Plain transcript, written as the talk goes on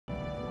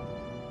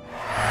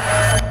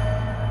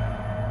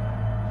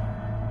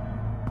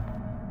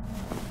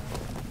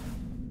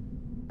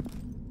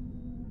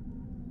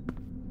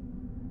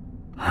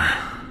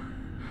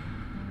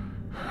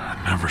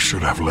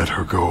should have let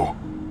her go.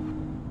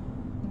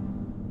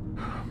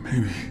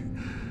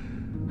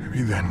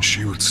 Maybe then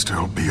she would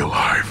still be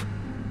alive.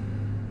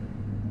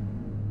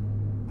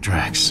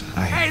 Drax,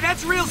 Hey,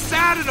 that's real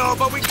sad and all,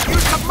 but we can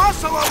use some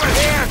muscle over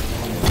here!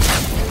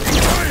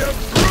 I am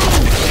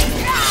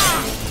Groot!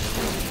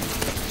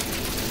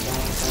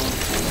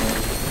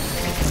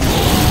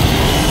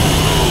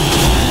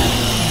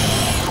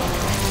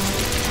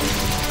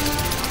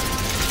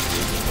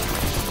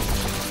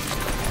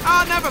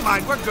 Oh, never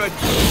mind, we're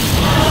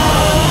good.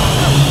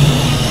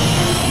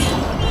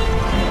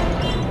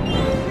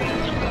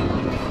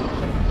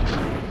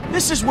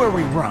 this is where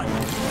we run.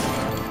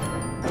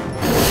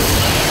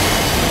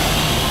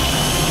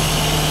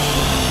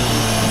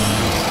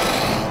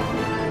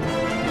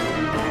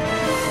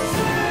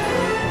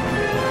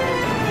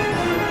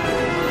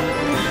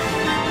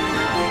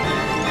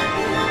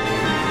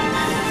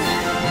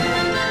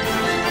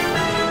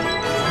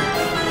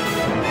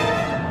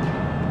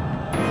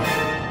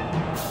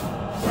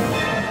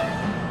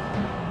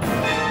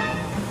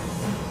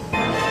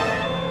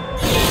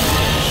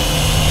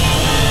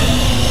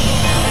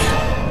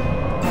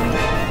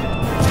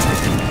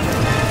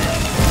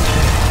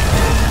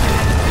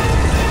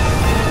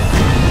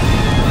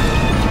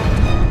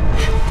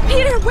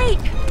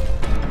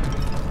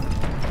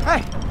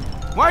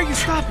 Why are you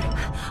stopping?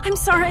 I'm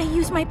sorry I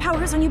used my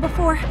powers on you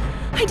before.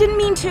 I didn't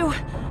mean to.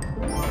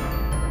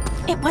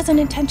 It wasn't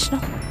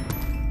intentional.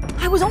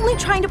 I was only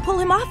trying to pull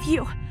him off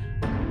you.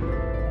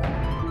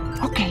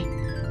 Okay,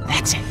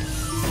 that's it.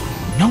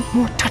 No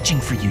more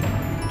touching for you.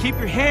 Keep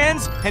your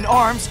hands and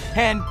arms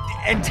and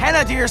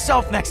antenna to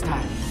yourself next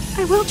time.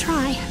 I will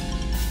try.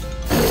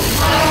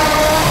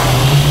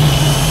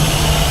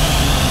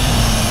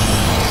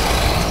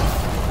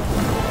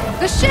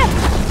 The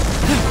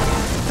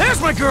ship!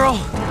 There's my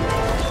girl!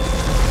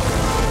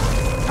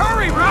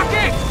 Hurry,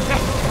 Rocket!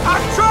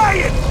 I'm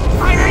trying!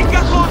 I ain't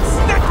got long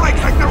stick legs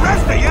like the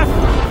rest of you!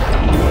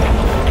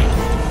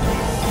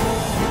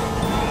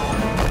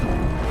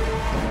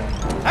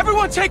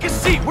 Everyone take a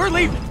seat, we're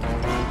leaving!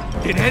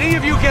 Did any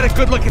of you get a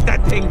good look at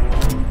that thing?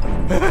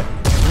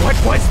 What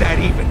was that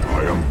even?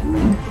 I am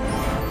Groot.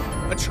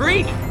 A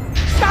tree?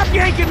 Stop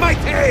yanking my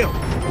tail!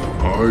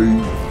 I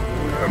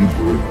am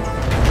Groot.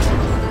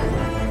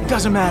 It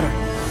doesn't matter.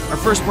 Our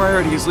first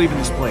priority is leaving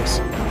this place.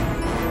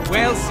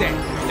 Well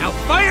said. Now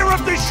fire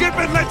up the ship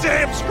and let's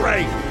am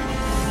straight!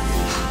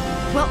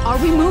 Well, are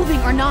we moving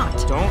or not?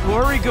 Don't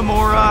worry,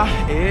 Gamora.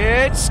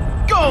 It's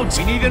go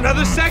time. We need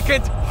another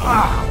second!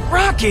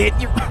 Rocket,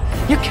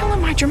 you're killing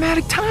my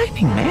dramatic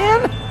timing,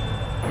 man.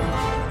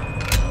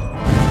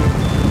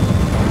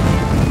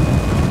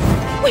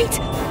 Wait!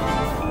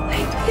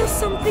 I feel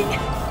something.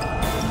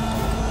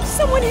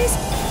 Someone is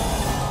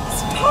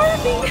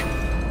starving.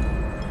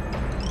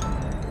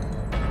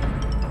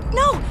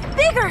 No,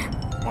 bigger!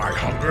 My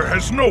hunger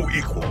has no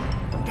equal.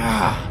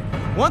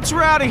 Once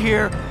we're out of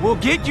here, we'll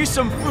get you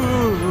some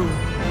food.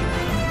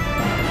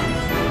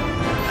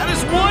 That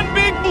is one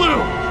big blue.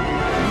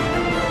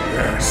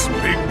 Yes,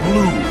 Big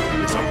Blue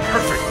is a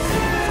perfect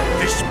name for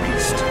this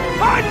beast.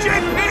 Punch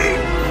it, Pete!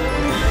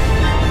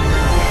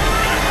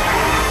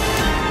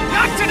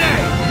 Not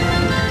today!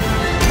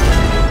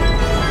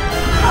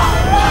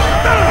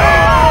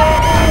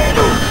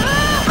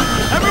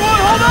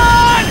 Everyone, hold on!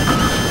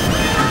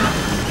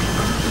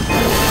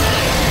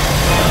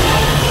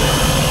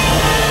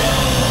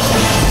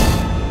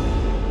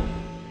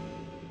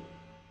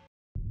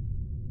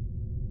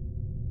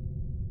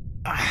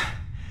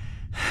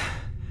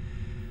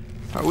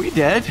 Are we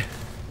dead?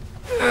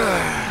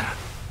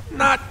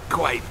 Not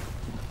quite.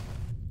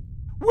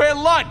 We're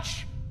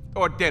lunch!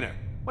 Or dinner.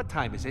 What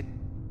time is it?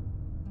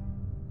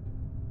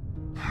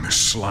 This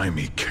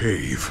slimy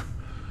cave.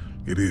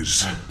 It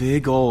is.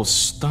 Big ol'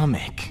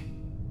 stomach.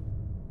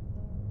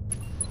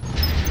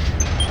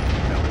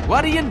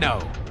 What do you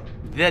know?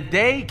 The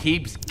day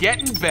keeps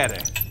getting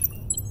better.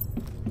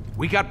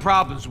 We got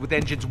problems with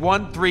engines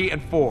 1, 3,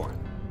 and 4.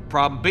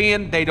 Problem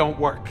being, they don't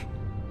work.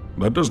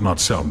 That does not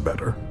sound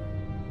better.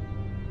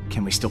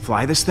 Can we still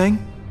fly this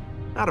thing?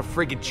 Not a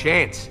friggin'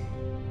 chance.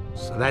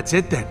 So that's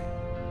it then.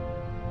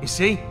 You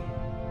see?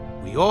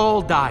 We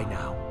all die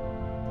now.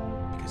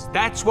 Because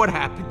that's what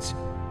happens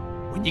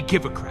when you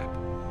give a crap.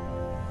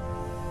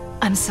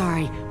 I'm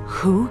sorry,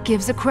 who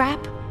gives a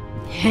crap?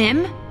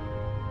 Him?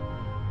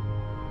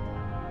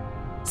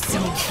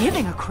 So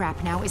giving a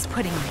crap now is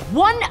putting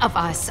one of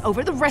us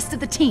over the rest of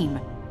the team.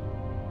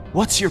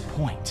 What's your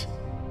point?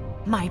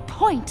 My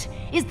point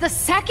is the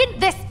second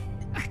this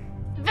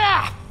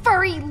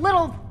furry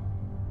little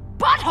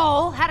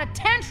butthole had a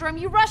tantrum,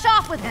 you rush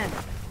off with him.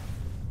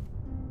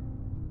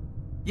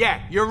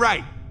 Yeah, you're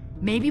right.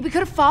 Maybe we could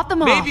have fought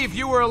them off. Maybe if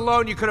you were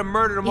alone, you could have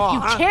murdered them all,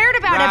 If you cared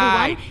about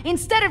everyone,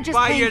 instead of just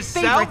By playing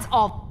yourself? favorites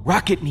all...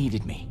 Rocket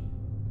needed me.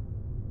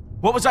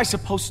 What was I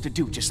supposed to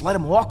do? Just let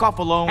him walk off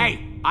alone?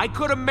 Hey, I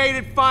could have made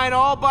it fine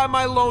all by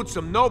my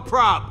lonesome, no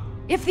prob.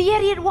 If the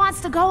idiot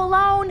wants to go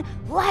alone,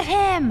 let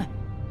him.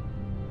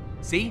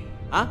 See?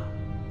 Huh?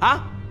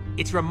 Huh?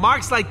 It's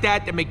remarks like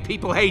that that make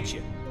people hate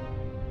you.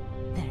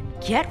 Then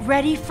Get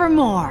ready for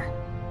more.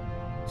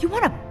 You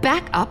want to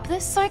back up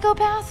this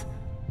psychopath?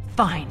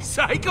 Fine.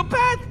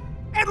 Psychopath?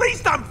 At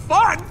least I'm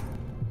fun!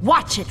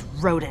 Watch it,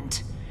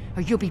 rodent.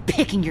 Or you'll be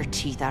picking your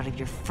teeth out of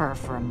your fur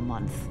for a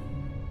month.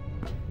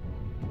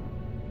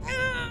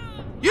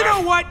 You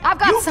know what? I've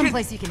got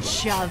someplace you can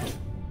shove.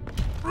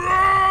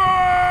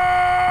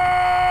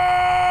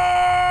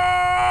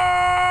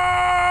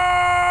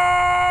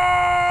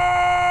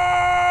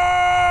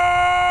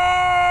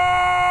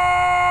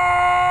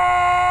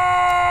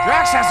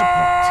 Drax has a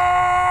point.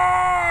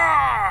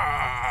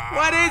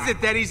 What is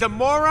it, that he's a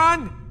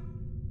moron?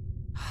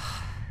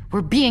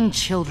 We're being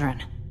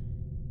children.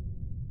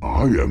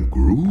 I am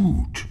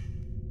Groot.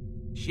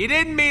 She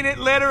didn't mean it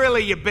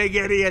literally, you big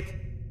idiot.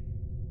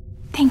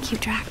 Thank you,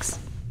 Drax.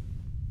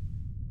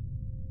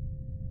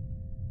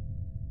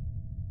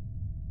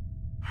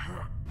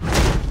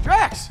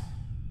 Drax!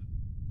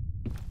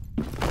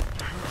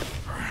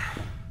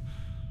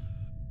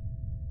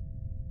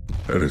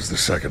 That is the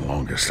second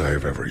longest I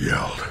have ever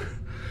yelled.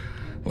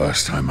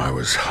 Last time I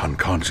was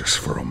unconscious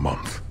for a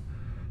month.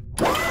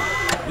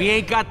 We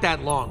ain't got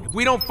that long. If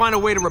we don't find a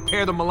way to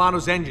repair the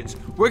Milano's engines,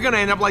 we're gonna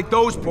end up like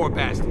those poor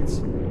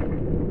bastards.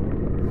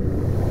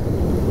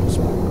 Those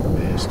poor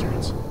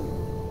bastards.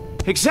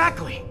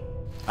 Exactly!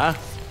 Huh?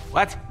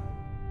 What?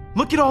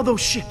 Look at all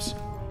those ships.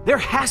 There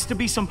has to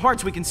be some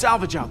parts we can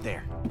salvage out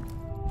there.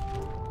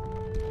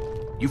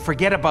 You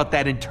forget about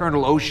that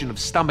internal ocean of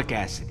stomach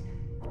acid.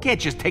 You can't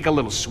just take a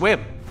little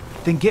swim.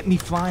 Then get me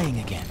flying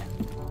again.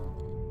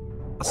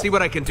 I'll see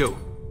what I can do.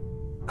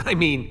 I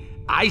mean,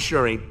 I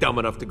sure ain't dumb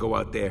enough to go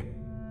out there.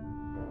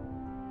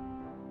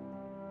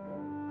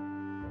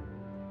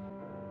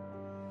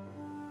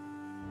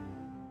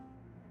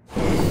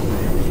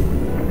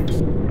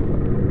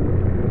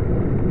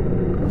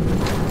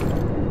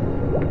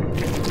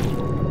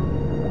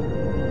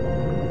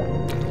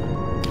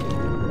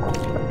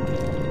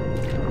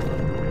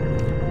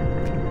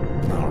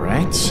 All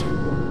right.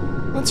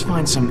 Let's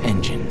find some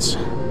engines.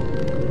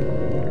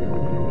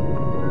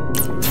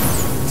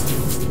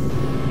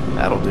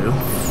 That'll do.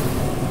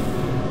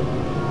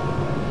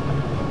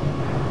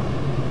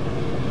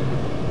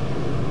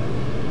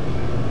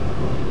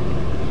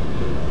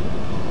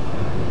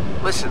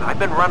 Listen, I've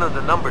been running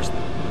the numbers.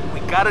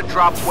 We gotta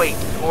drop weight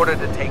in order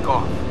to take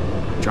off.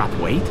 Drop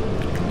weight?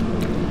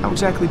 How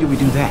exactly do we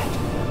do that?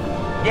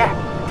 Yeah,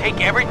 take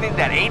everything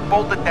that ain't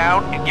bolted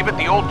down and give it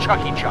the old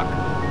Chucky Chuck.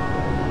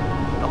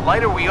 The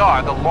lighter we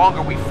are, the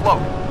longer we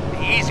float.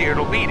 The easier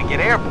it'll be to get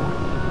airborne.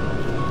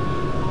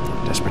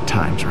 Desperate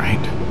times,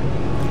 right?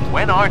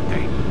 When aren't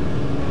they?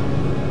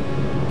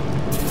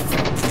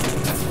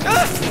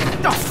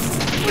 No!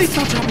 Please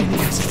don't drop me in the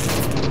acid.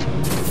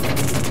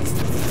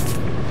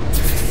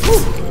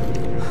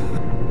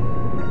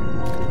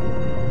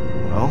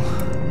 Well,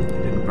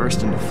 they didn't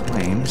burst into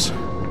flames.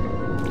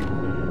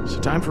 So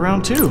time for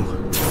round 2.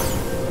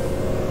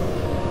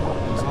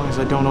 As long as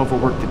I don't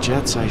overwork the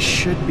jets, I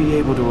should be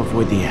able to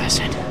avoid the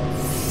acid.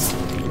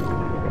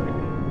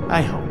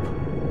 I hope.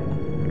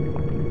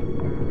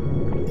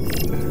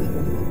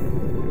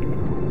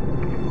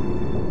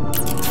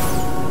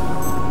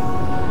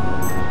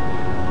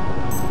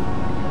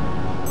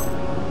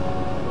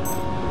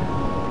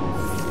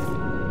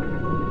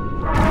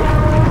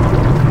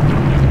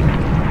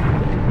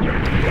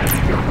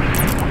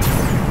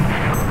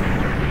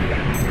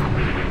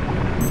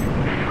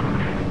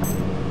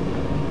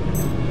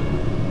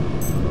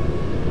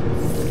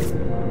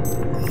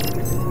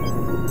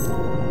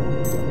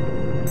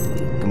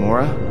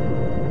 Gamora,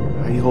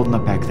 how are you holding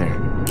up back there?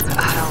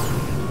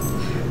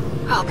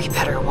 I'll be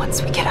better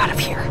once we get out of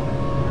here.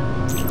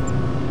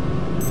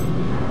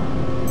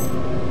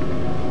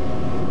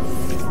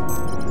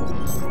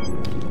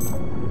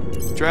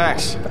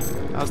 Drax,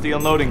 how's the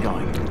unloading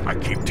going? I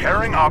keep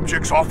tearing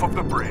objects off of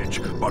the bridge,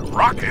 but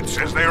Rocket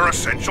says they are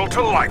essential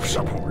to life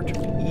support.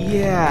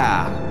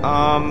 Yeah,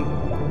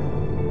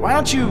 why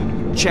don't you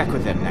check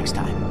with him next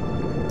time?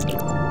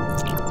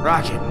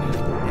 Rocket,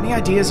 any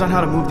ideas on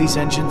how to move these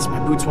engines? My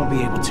boots won't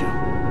be able to.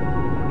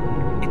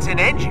 It's an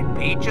engine,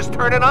 Pete. Just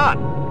turn it on.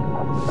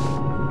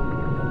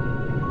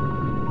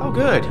 Oh,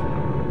 good.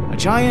 A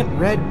giant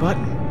red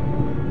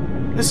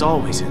button. This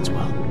always ends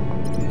well.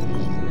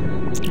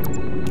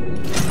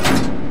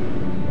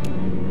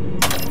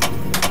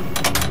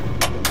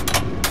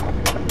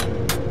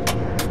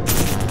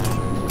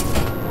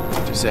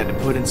 Just had to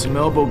put in some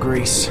elbow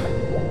grease.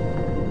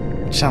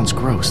 Which sounds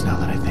gross now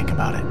that I think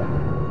about it.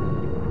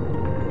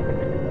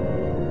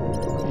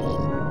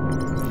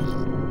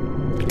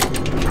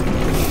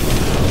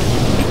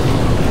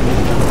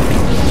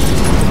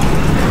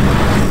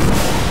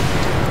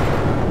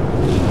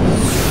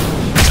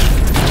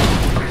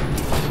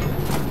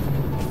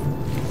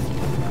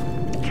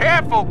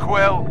 Careful,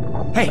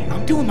 Quill. Hey,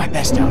 I'm doing my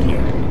best out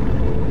here.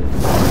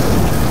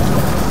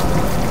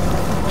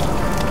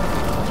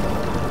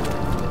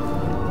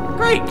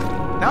 Great!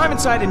 Now I'm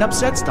inside an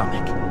upset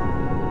stomach.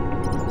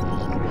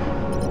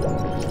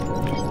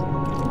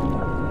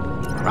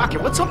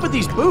 Rocket, what's up with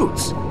these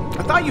boots?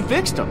 I thought you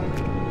fixed them.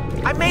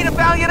 I made a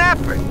valiant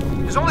effort.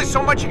 There's only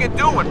so much you can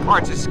do when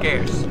parts are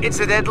scarce.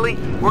 Incidentally,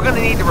 we're gonna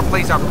need to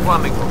replace our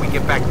plumbing when we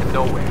get back to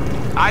nowhere.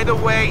 Either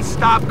way,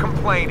 stop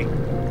complaining.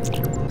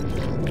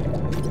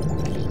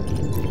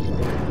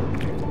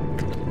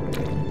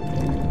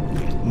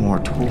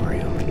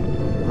 Moratorium.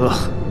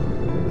 Ugh.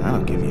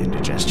 That'll give you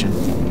indigestion.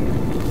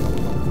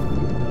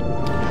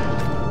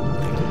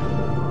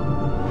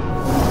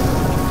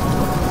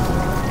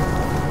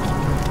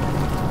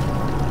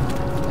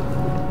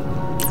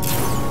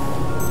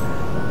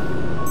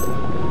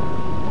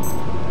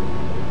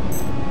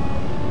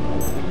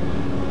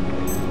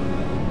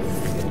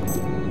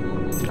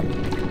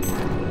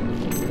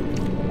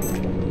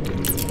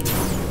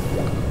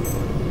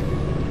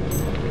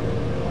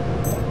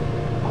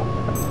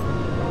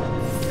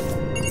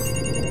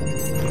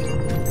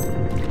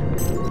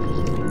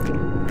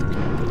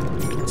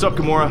 What's up,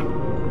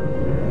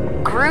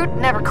 Gamora? Groot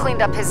never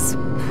cleaned up his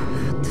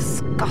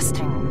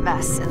disgusting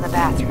mess in the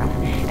bathroom,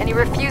 and he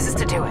refuses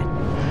to do it.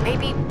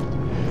 Maybe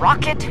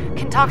Rocket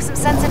can talk some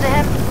sense into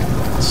him?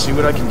 Let's see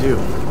what I can do.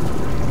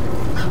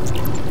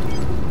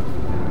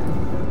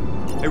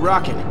 Hey,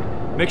 Rocket,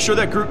 make sure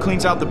that Groot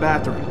cleans out the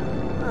bathroom.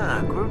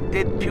 Groot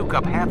did puke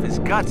up half his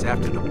guts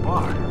after the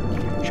bar.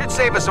 Should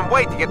save us some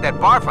weight to get that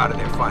barf out of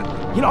there finally.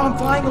 You know, I'm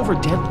flying over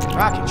dead...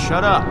 Rocket,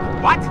 shut up.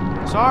 What?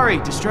 Sorry,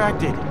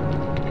 distracted.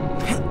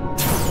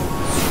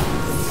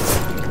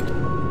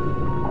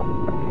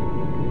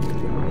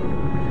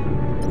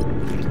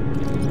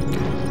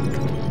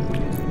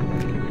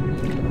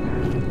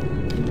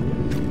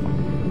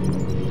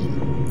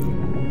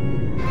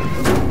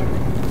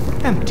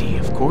 Empty,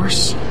 of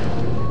course.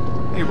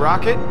 Hey,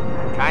 Rocket.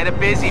 Kinda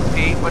busy,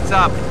 Pete. What's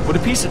up? Would a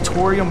piece of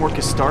thorium work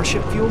as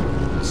starship fuel?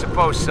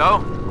 Suppose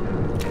so.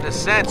 In a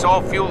sense,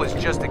 all fuel is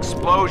just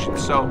explosion,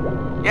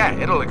 so yeah,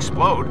 it'll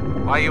explode.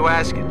 Why are you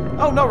asking?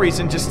 Oh, no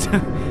reason, just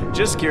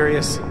just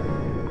curious.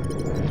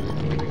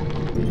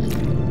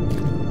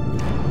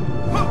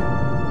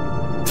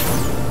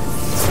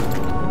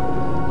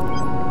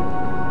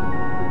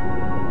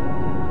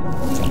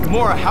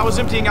 Gamora, how is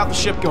emptying out the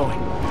ship going?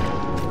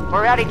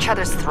 We're at each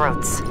other's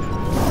throats.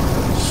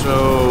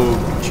 So,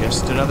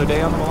 just another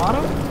day on the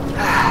Mulatto?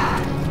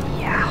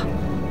 Yeah.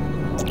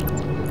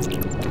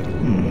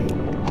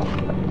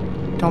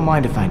 Don't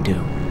mind if I do.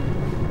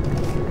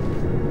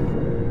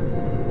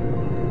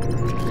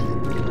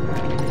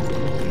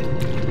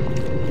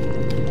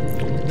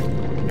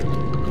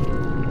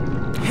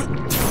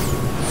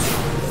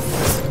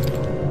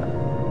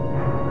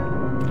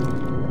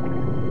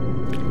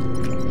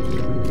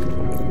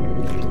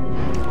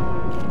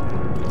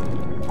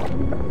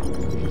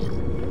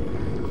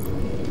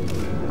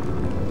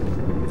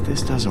 If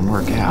this doesn't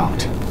work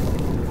out,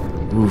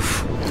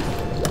 oof,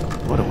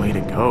 what a way to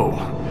go.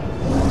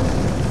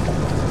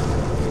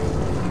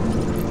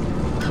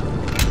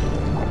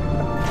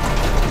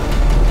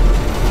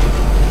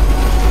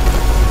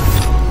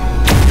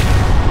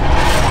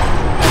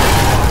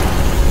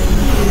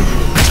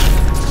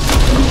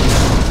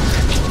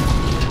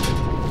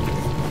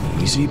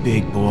 Easy,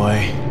 big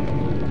boy.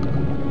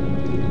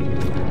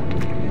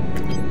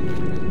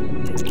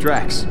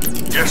 Drax.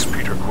 Yes,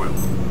 Peter Quill.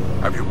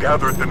 Have you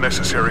gathered the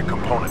necessary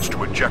components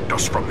to eject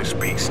us from this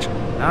beast?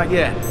 Not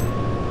yet.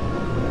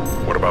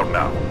 What about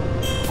now?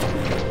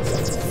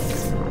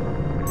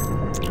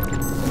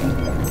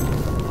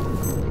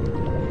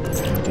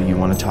 Do you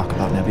want to talk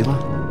about Nebula?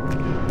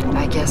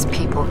 I guess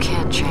people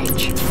can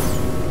change.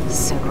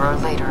 Sooner or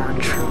later, our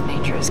true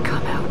natures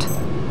come out.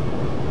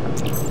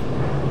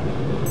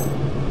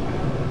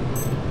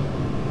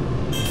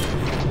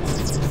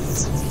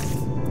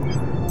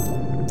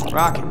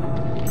 Rocket,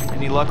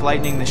 any luck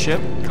lightening the ship?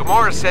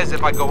 Gamora says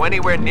if I go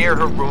anywhere near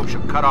her room, she'll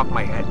cut off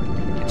my head.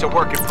 It's a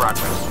work in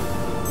progress.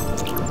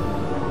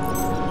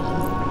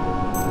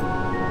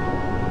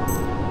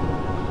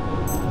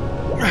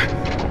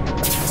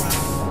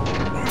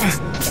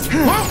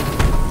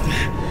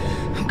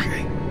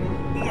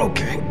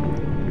 Okay.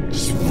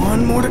 Just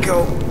one more to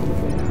go.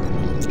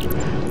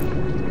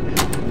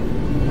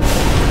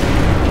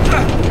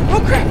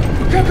 Oh, crap!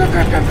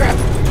 Crap!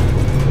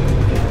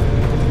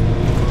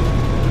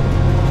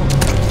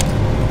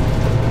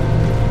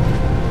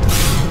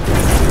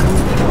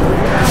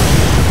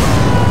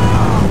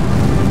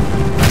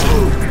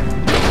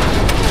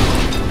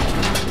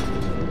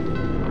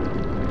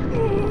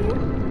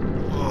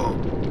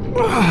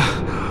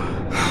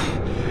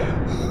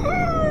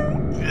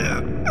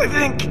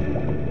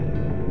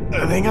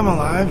 I think I'm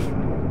alive.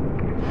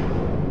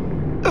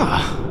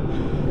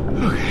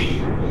 Okay.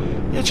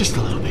 Yeah, just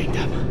a little banged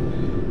up.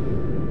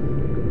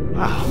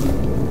 Wow.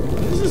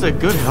 This is a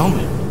good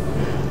helmet.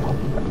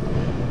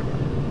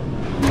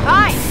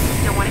 Fine.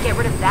 Don't want to get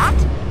rid of that?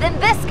 Then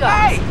this goes.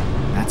 Hey!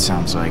 That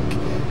sounds like...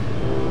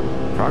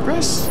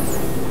 progress?